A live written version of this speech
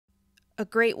A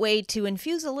great way to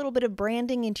infuse a little bit of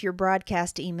branding into your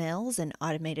broadcast emails and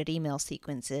automated email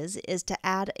sequences is to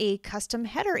add a custom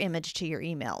header image to your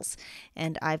emails.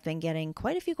 And I've been getting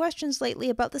quite a few questions lately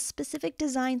about the specific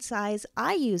design size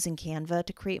I use in Canva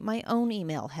to create my own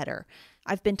email header.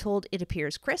 I've been told it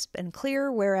appears crisp and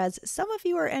clear, whereas some of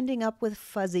you are ending up with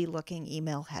fuzzy looking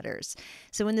email headers.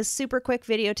 So in this super quick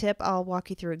video tip, I'll walk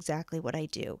you through exactly what I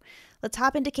do. Let's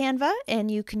hop into Canva,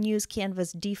 and you can use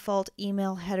Canva's default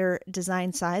email header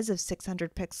design size of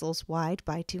 600 pixels wide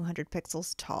by 200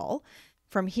 pixels tall.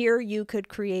 From here, you could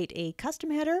create a custom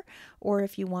header, or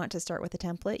if you want to start with a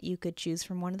template, you could choose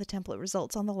from one of the template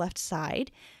results on the left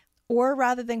side. Or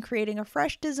rather than creating a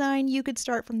fresh design, you could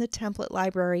start from the template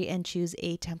library and choose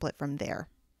a template from there.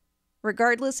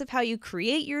 Regardless of how you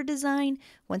create your design,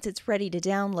 once it's ready to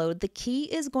download, the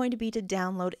key is going to be to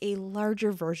download a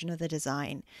larger version of the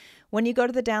design. When you go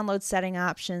to the download setting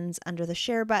options under the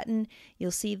share button,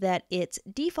 you'll see that its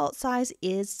default size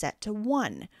is set to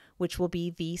 1, which will be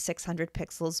the 600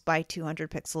 pixels by 200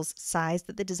 pixels size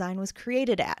that the design was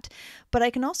created at. But I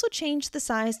can also change the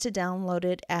size to download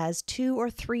it as 2 or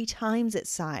 3 times its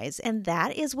size, and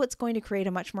that is what's going to create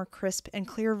a much more crisp and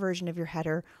clear version of your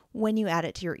header when you add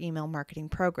it to your email marketing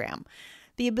program.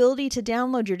 The ability to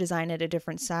download your design at a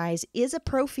different size is a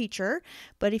Pro feature,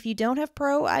 but if you don't have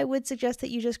Pro, I would suggest that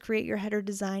you just create your header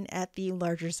design at the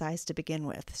larger size to begin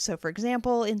with. So for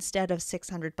example, instead of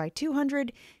 600 by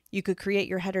 200, you could create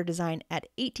your header design at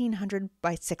 1800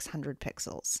 by 600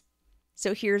 pixels.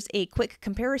 So here's a quick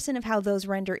comparison of how those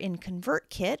render in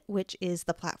ConvertKit, which is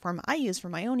the platform I use for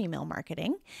my own email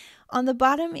marketing. On the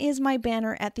bottom is my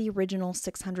banner at the original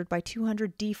 600 by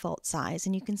 200 default size,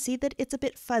 and you can see that it's a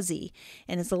bit fuzzy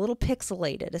and it's a little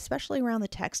pixelated, especially around the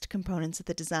text components of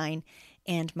the design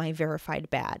and my verified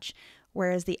badge.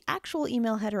 Whereas the actual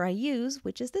email header I use,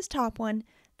 which is this top one,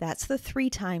 that's the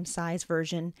 3 times size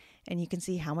version, and you can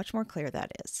see how much more clear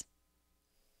that is.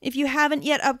 If you haven't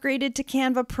yet upgraded to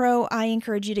Canva Pro, I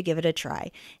encourage you to give it a try.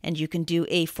 And you can do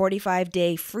a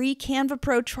 45-day free Canva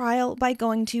Pro trial by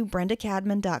going to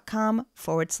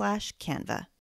brendacadman.com/Canva.